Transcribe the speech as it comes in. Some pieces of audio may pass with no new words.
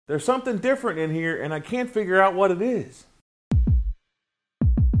There's something different in here, and I can't figure out what it is.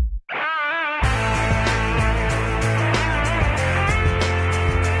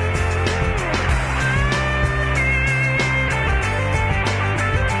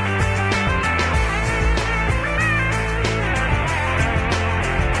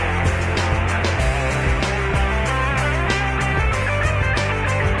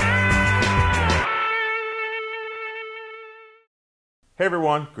 Hey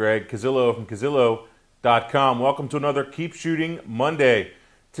everyone, Greg Cazillo from Cazillo.com. Welcome to another Keep Shooting Monday.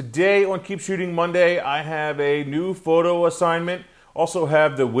 Today on Keep Shooting Monday, I have a new photo assignment. Also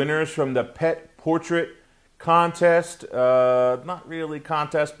have the winners from the pet portrait contest. Not really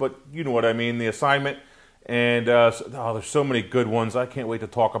contest, but you know what I mean, the assignment. And there's so many good ones. I can't wait to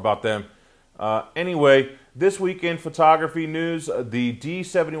talk about them. Anyway, this week in photography news, the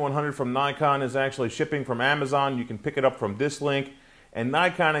D7100 from Nikon is actually shipping from Amazon. You can pick it up from this link. And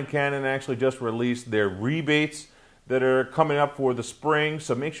Nikon and Canon actually just released their rebates that are coming up for the spring.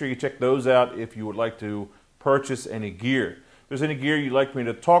 So make sure you check those out if you would like to purchase any gear. If there's any gear you'd like me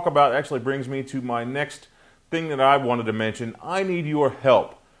to talk about, it actually brings me to my next thing that I wanted to mention. I need your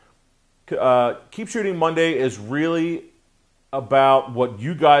help. Keep Shooting Monday is really about what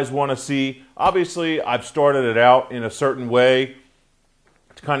you guys want to see. Obviously, I've started it out in a certain way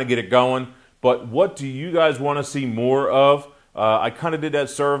to kind of get it going. But what do you guys want to see more of? I kind of did that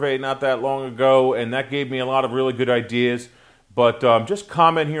survey not that long ago, and that gave me a lot of really good ideas. But just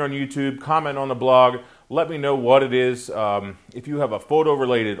comment here on YouTube, comment on the blog, let me know what it is. If you have a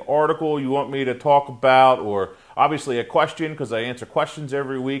photo-related article you want me to talk about, or obviously a question, because I answer questions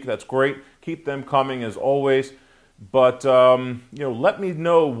every week, that's great. Keep them coming as always. But let me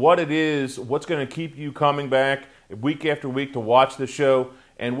know what it is, what's going to keep you coming back week after week to watch the show,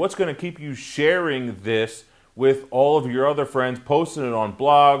 and what's going to keep you sharing this with all of your other friends, posting it on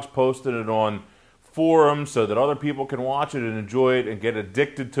blogs, posting it on forums so that other people can watch it and enjoy it and get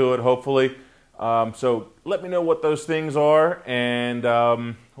addicted to it, hopefully. So let me know what those things are, and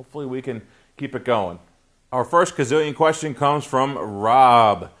hopefully we can keep it going. Our first Cazillion question comes from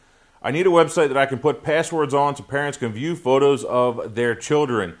Rob. I need a website that I can put passwords on so parents can view photos of their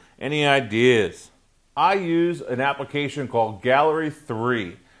children. Any ideas? I use an application called Gallery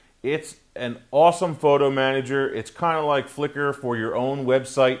 3. It's an awesome photo manager. It's kind of like Flickr for your own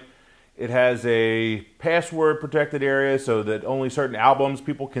website. It has a password protected area so that only certain albums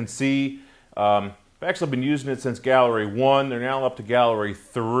people can see. I've actually been using it since Gallery 1. They're now up to Gallery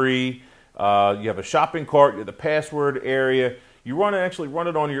 3. You have a shopping cart, you have the password area. You actually run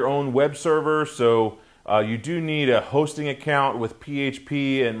it on your own web server, so you do need a hosting account with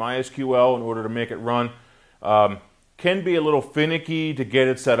PHP and MySQL in order to make it run. Can be a little finicky to get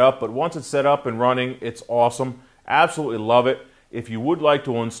it set up, but once it's set up and running, it's awesome. Absolutely love it. If you would like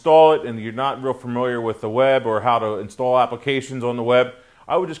to install it and you're not real familiar with the web or how to install applications on the web,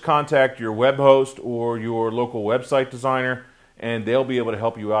 I would just contact your web host or your local website designer, and they'll be able to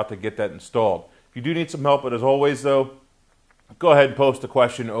help you out to get that installed. If you do need some help, but as always though, go ahead and post a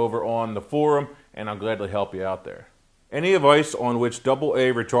question over on the forum, and I'll gladly help you out there. Any advice on which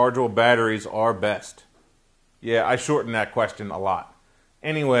AA rechargeable batteries are best? Yeah, I shorten that question a lot.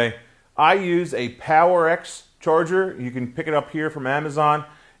 Anyway, I use a PowerX charger. You can pick it up here from Amazon.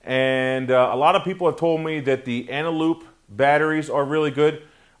 And a lot of people have told me that the Analoop batteries are really good.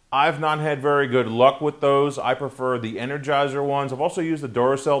 I've not had very good luck with those. I prefer the Energizer ones. I've also used the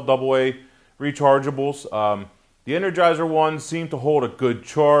Duracell AA rechargeables. The Energizer ones seem to hold a good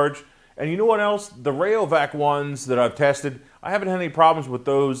charge. And you know what else? The Rayovac ones that I've tested, I haven't had any problems with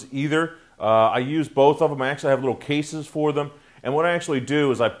those either. I use both of them. I actually have little cases for them. And what I actually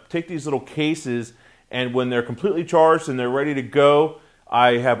do is I take these little cases, and when they're completely charged and they're ready to go,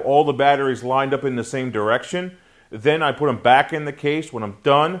 I have all the batteries lined up in the same direction. Then I put them back in the case when I'm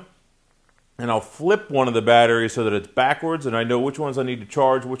done, and I'll flip one of the batteries so that it's backwards, and I know which ones I need to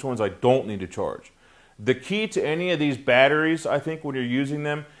charge, which ones I don't need to charge. The key to any of these batteries, I think, when you're using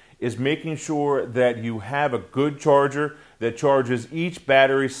them, is making sure that you have a good charger that charges each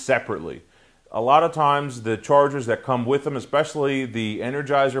battery separately. A lot of times the chargers that come with them, especially the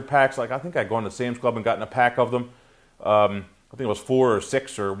Energizer packs, like I think I'd gone to Sam's Club and gotten a pack of them. I think it was 4 or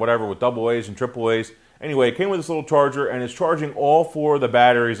 6 or whatever with AA's and AAA's. Anyway, it came with this little charger, and it's charging all 4 of the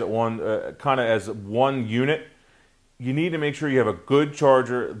batteries at one, kind of as one unit. You need to make sure you have a good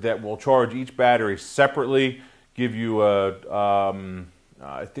charger that will charge each battery separately, give you a,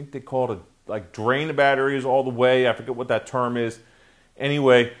 I think they call it like drain the batteries all the way. I forget what that term is.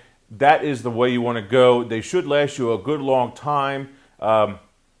 Anyway, that is the way you want to go. They should last you a good long time.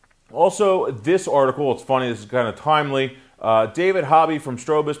 Also, this article, it's funny, this is kind of timely. David Hobby from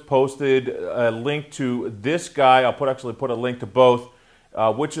Strobus posted a link to this guy. I'll actually put a link to both,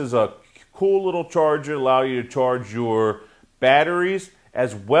 which is a cool little charger, allow you to charge your batteries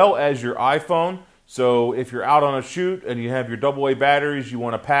as well as your iPhone. So if you're out on a shoot and you have your AA batteries, you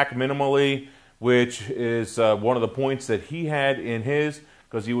want to pack minimally, which is one of the points that he had in his,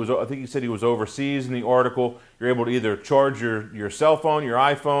 because I think he said he was overseas in the article. You're able to either charge your cell phone, your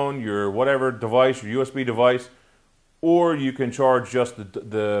iPhone, your whatever device, your USB device, or you can charge just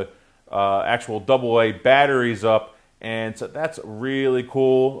the actual AA batteries up. And so that's really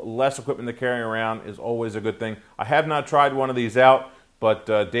cool. Less equipment to carry around is always a good thing. I have not tried one of these out, but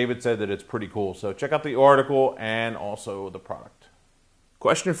David said that it's pretty cool. So check out the article and also the product.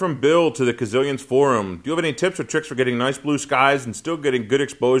 Question from Bill to the Cazillions forum. Do you have any tips or tricks for getting nice blue skies and still getting good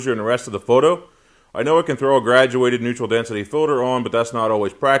exposure in the rest of the photo? I know I can throw a graduated neutral density filter on, but that's not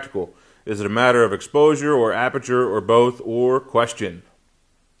always practical. Is it a matter of exposure or aperture or both, or question?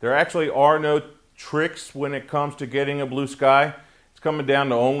 There actually are no tricks when it comes to getting a blue sky. It's coming down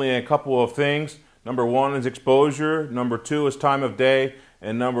to only a couple of things. Number one is exposure, number two is time of day,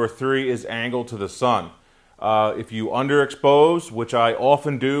 and number three is angle to the sun. If you underexpose, which I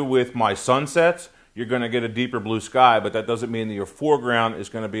often do with my sunsets, you're going to get a deeper blue sky, but that doesn't mean that your foreground is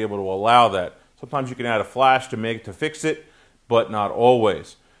going to be able to allow that. Sometimes you can add a flash to fix it, but not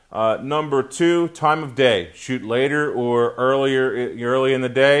always. Number two, time of day. Shoot later or early in the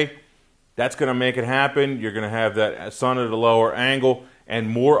day. That's going to make it happen. You're going to have that sun at a lower angle, and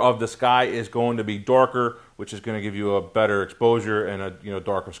more of the sky is going to be darker, which is going to give you a better exposure and a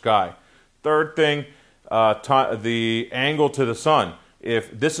darker sky. Third thing, the angle to the sun.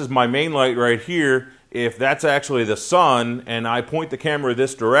 If this is my main light right here, if that's actually the sun and I point the camera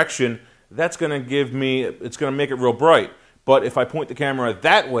this direction, that's going to it's going to make it real bright. But if I point the camera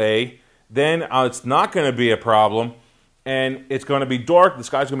that way, then it's not going to be a problem, and it's going to be dark. The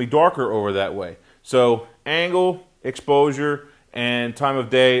sky's going to be darker over that way. So angle, exposure, and time of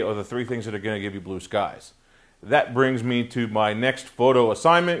day are the three things that are going to give you blue skies. That brings me to my next photo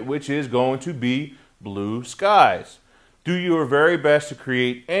assignment, which is going to be blue skies. Do your very best to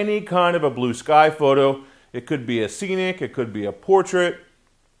create any kind of a blue sky photo. It could be a scenic, it could be a portrait.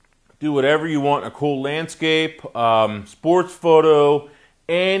 Do whatever you want, a cool landscape, sports photo,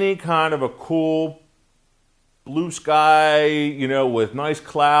 any kind of a cool blue sky, with nice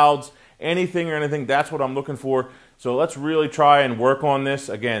clouds, anything or anything. That's what I'm looking for. So let's really try and work on this.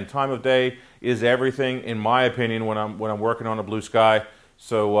 Again, time of day is everything, in my opinion, when I'm working on a blue sky.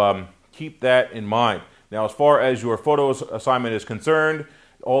 So keep that in mind. Now, as far as your photo assignment is concerned,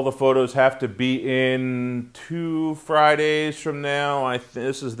 all the photos have to be in 2 Fridays from now.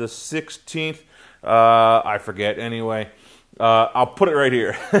 This is the 16th. I forget. Anyway, I'll put it right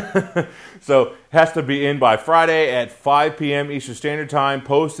here. So it has to be in by Friday at 5 p.m. Eastern Standard Time,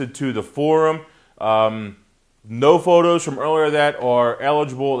 posted to the forum. No photos from earlier that are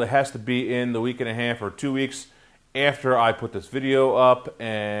eligible. It has to be in the week and a half or 2 weeks after I put this video up.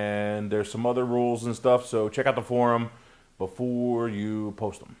 And there's some other rules and stuff. So check out the forum before you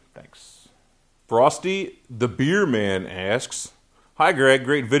post them. Thanks. Frosty the Beer Man asks, "Hi Greg,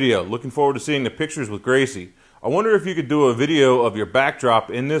 great video. Looking forward to seeing the pictures with Gracie. I wonder if you could do a video of your backdrop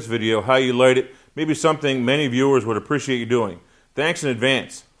in this video, how you light it, maybe something many viewers would appreciate you doing. Thanks in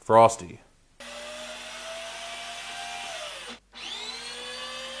advance, Frosty."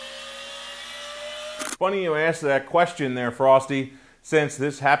 Funny you asked that question there, Frosty, since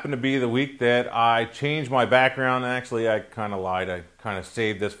this happened to be the week that I changed my background. Actually, I kind of lied. I kind of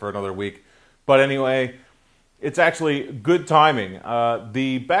saved this for another week. But anyway, it's actually good timing.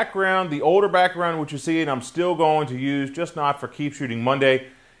 The background, the older background, which you see, and I'm still going to use, just not for Keep Shooting Monday,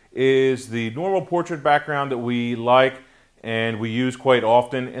 is the normal portrait background that we like and we use quite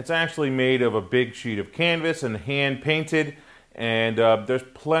often. It's actually made of a big sheet of canvas and hand painted. And there's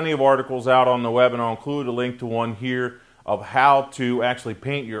plenty of articles out on the web, and I'll include a link to one here of how to actually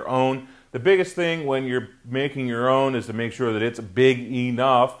paint your own. The biggest thing when you're making your own is to make sure that it's big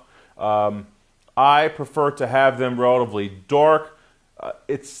enough. I prefer to have them relatively dark.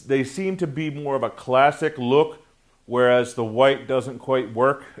 They seem to be more of a classic look, whereas the white doesn't quite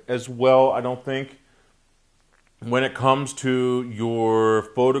work as well, I don't think. When it comes to your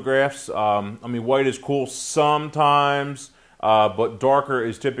photographs, white is cool sometimes. But darker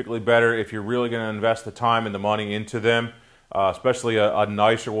is typically better if you're really going to invest the time and the money into them, especially a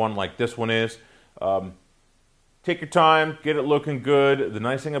nicer one like this one is. Take your time, get it looking good. The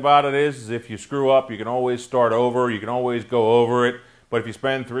nice thing about it is if you screw up, you can always start over, you can always go over it. But if you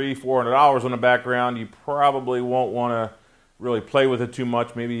spend $300-400 on the background, you probably won't want to really play with it too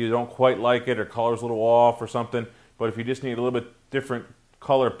much. Maybe you don't quite like it or color's a little off or something. But if you just need a little bit different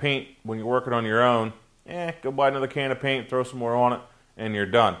color paint when you're working on your own, go buy another can of paint, throw some more on it, and you're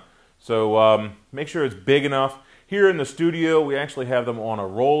done. So make sure it's big enough. Here in the studio, we actually have them on a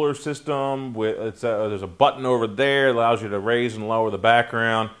roller system. There's a button over there that allows you to raise and lower the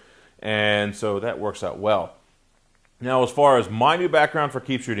background, and so that works out well. Now, as far as my new background for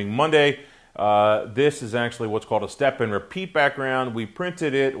Keep Shooting Monday, this is actually what's called a step and repeat background. We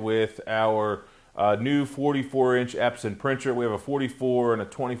printed it with our new 44-inch Epson printer. We have a 44 and a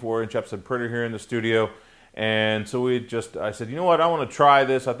 24-inch Epson printer here in the studio. And so I said, you know what, I want to try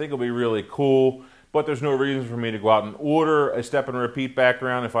this. I think it'll be really cool, but there's no reason for me to go out and order a step and repeat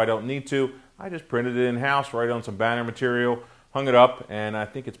background if I don't need to. I just printed it in-house right on some banner material, hung it up, and I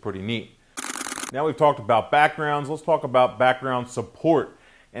think it's pretty neat. Now we've talked about backgrounds, let's talk about background support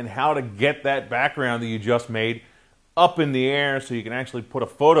and how to get that background that you just made up in the air so you can actually put a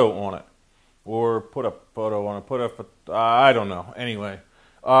photo on it. Or put a photo on it, I don't know. Anyway,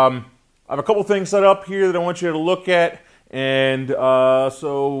 I have a couple things set up here that I want you to look at, and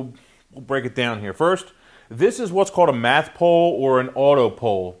so we'll break it down here. First, this is what's called a math pole or an auto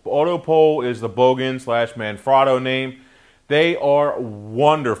pole. Auto pole is the Bogan/Manfrotto name. They are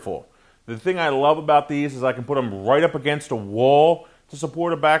wonderful. The thing I love about these is I can put them right up against a wall to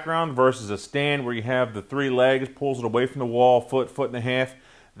support a background versus a stand where you have the three legs, pulls it away from the wall, foot and a half.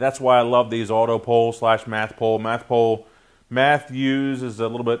 That's why I love these auto pole/math pole. Math uses a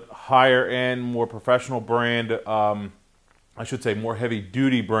little bit higher end, more professional brand, I should say more heavy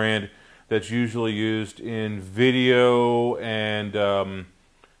duty brand that's usually used in video and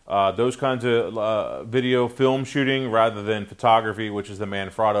those kinds of video film shooting rather than photography, which is the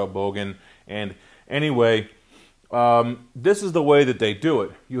Manfrotto, Bogan. And anyway, this is the way that they do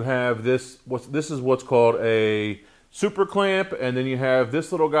it. You have this is what's called a super clamp, and then you have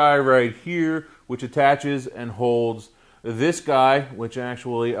this little guy right here which attaches and holds this guy, which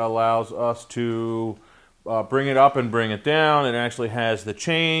actually allows us to bring it up and bring it down. It actually has the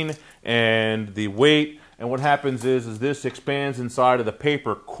chain and the weight, and what happens is this expands inside of the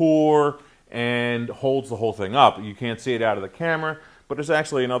paper core and holds the whole thing up. You can't see it out of the camera, but there's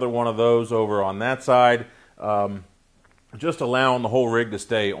actually another one of those over on that side, just allowing the whole rig to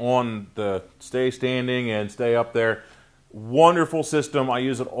stay standing and stay up there. Wonderful system. I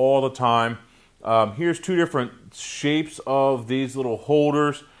use it all the time. Here's two different shapes of these little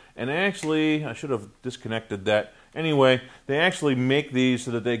holders, and actually I should have disconnected that. Anyway, they actually make these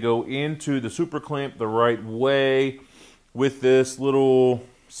so that they go into the super clamp the right way with this little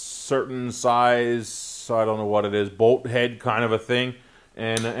certain size, I don't know what it is, bolt head kind of a thing.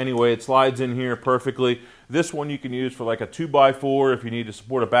 And anyway, it slides in here perfectly. This one you can use for like a 2x4 if you need to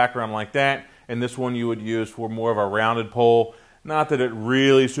support a background like that. And this one you would use for more of a rounded pole. Not that it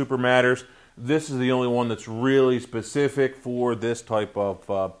really super matters. This is the only one that's really specific for this type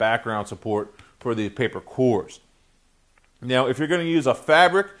of background support for the paper cores. Now, if you're going to use a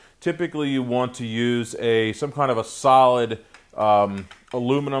fabric, typically you want to use some kind of a solid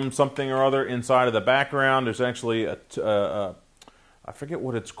aluminum something or other inside of the background. There's actually I forget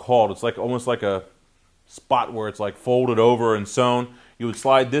what it's called. It's like almost like a spot where it's like folded over and sewn. You would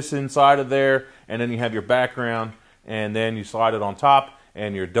slide this inside of there, and then you have your background, and then you slide it on top,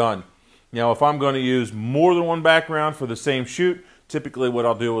 and you're done. Now, if I'm going to use more than one background for the same shoot, typically what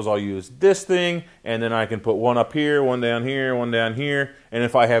I'll do is I'll use this thing, and then I can put one up here, one down here, one down here. And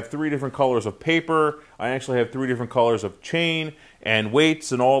if I have 3 different colors of paper, I actually have 3 different colors of chain and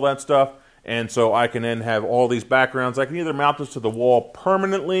weights and all that stuff. And so I can then have all these backgrounds. I can either mount this to the wall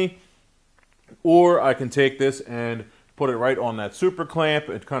permanently, or I can take this and put it right on that super clamp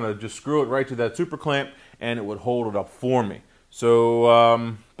and kind of just screw it right to that super clamp, and it would hold it up for me.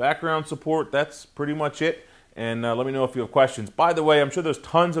 So background support, that's pretty much it. And let me know if you have questions. By the way, I'm sure there's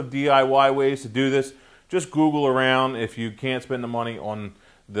tons of DIY ways to do this. Just Google around if you can't spend the money on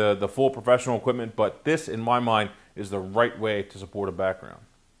the full professional equipment. But this, in my mind, is the right way to support a background.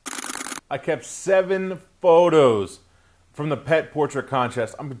 I kept 7 photos from the pet portrait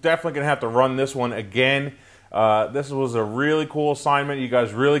contest. I'm definitely going to have to run this one again. This was a really cool assignment. You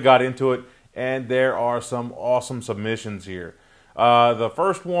guys really got into it, and there are some awesome submissions here. The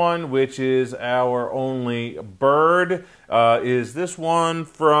first one, which is our only bird, is this one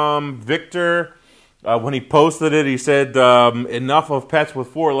from Victor. When he posted it, he said, enough of pets with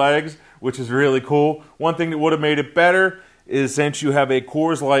 4 legs, which is really cool. One thing that would have made it better is since you have a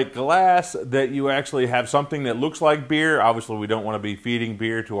Coors Light glass, that you actually have something that looks like beer. Obviously, we don't want to be feeding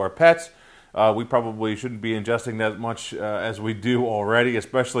beer to our pets. We probably shouldn't be ingesting that much as we do already,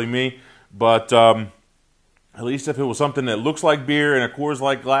 especially me. But at least if it was something that looks like beer in a Coors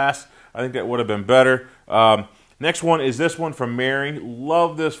Light glass, I think that would have been better. Next one is this one from Mary.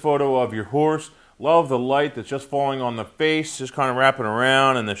 Love this photo of your horse. Love the light that's just falling on the face, just kind of wrapping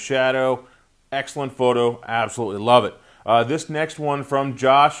around in the shadow. Excellent photo. Absolutely love it. This next one from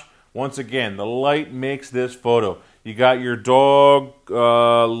Josh. Once again, the light makes this photo. You got your dog,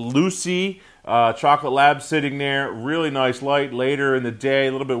 Lucy, Chocolate Lab sitting there. Really nice light later in the day,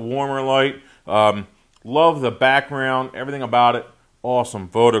 a little bit warmer light. Love the background, everything about it. Awesome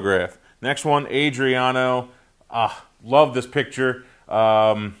photograph. Next one, Adriano. Love this picture.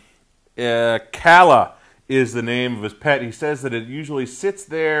 Kala is the name of his pet. He says that it usually sits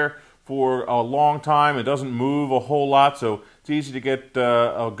there for a long time. It doesn't move a whole lot, so it's easy to get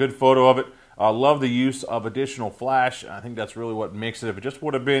a good photo of it. Love the use of additional flash. I think that's really what makes it. If it just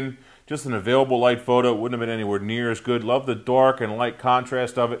would have been just an available light photo, it wouldn't have been anywhere near as good. Love the dark and light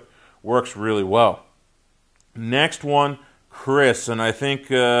contrast of it. Works really well. Next one, Chris. And I think,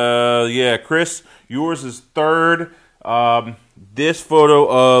 Chris, yours is third. This photo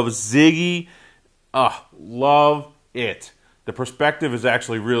of Ziggy, love it. The perspective is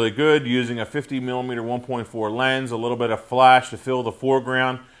actually really good, using a 50mm 1.4 lens, a little bit of flash to fill the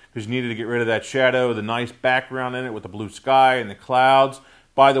foreground, because you needed to get rid of that shadow, the nice background in it with the blue sky and the clouds.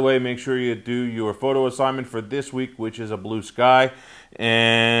 By the way, make sure you do your photo assignment for this week, which is a blue sky.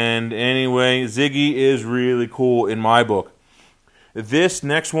 And anyway, Ziggy is really cool in my book. This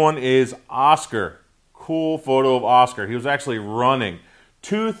next one is Oscar. Cool photo of Oscar. He was actually running.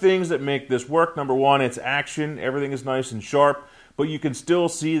 Two things that make this work. Number one, it's action. Everything is nice and sharp, but you can still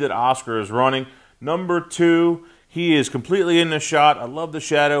see that Oscar is running. Number two, he is completely in the shot. I love the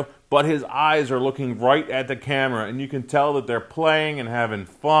shadow, but his eyes are looking right at the camera, and you can tell that they're playing and having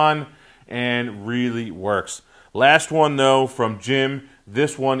fun, and really works. Last one, though, from Jim.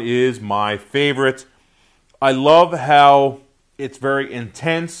 This one is my favorite. I love how it's very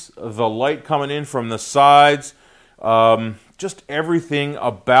intense, the light coming in from the sides. Just everything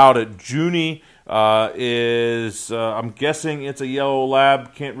about it. Junie is, I'm guessing it's a yellow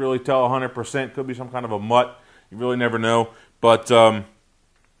lab. Can't really tell 100%. Could be some kind of a mutt. You really never know. But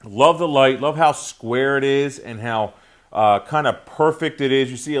love the light. Love how square it is and how kind of perfect it is.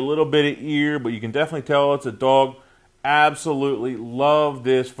 You see a little bit of ear, but you can definitely tell it's a dog. Absolutely love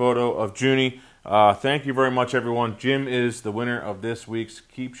this photo of Junie. Thank you very much, everyone. Jim is the winner of this week's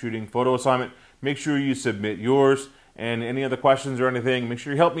Keep Shooting photo assignment. Make sure you submit yours. And any other questions or anything, make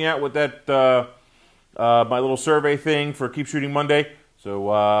sure you help me out with that my little survey thing for Keep Shooting Monday. So,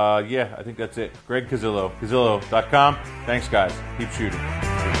 I think that's it. Greg Cazillo, Cazillo.com. Thanks, guys. Keep shooting.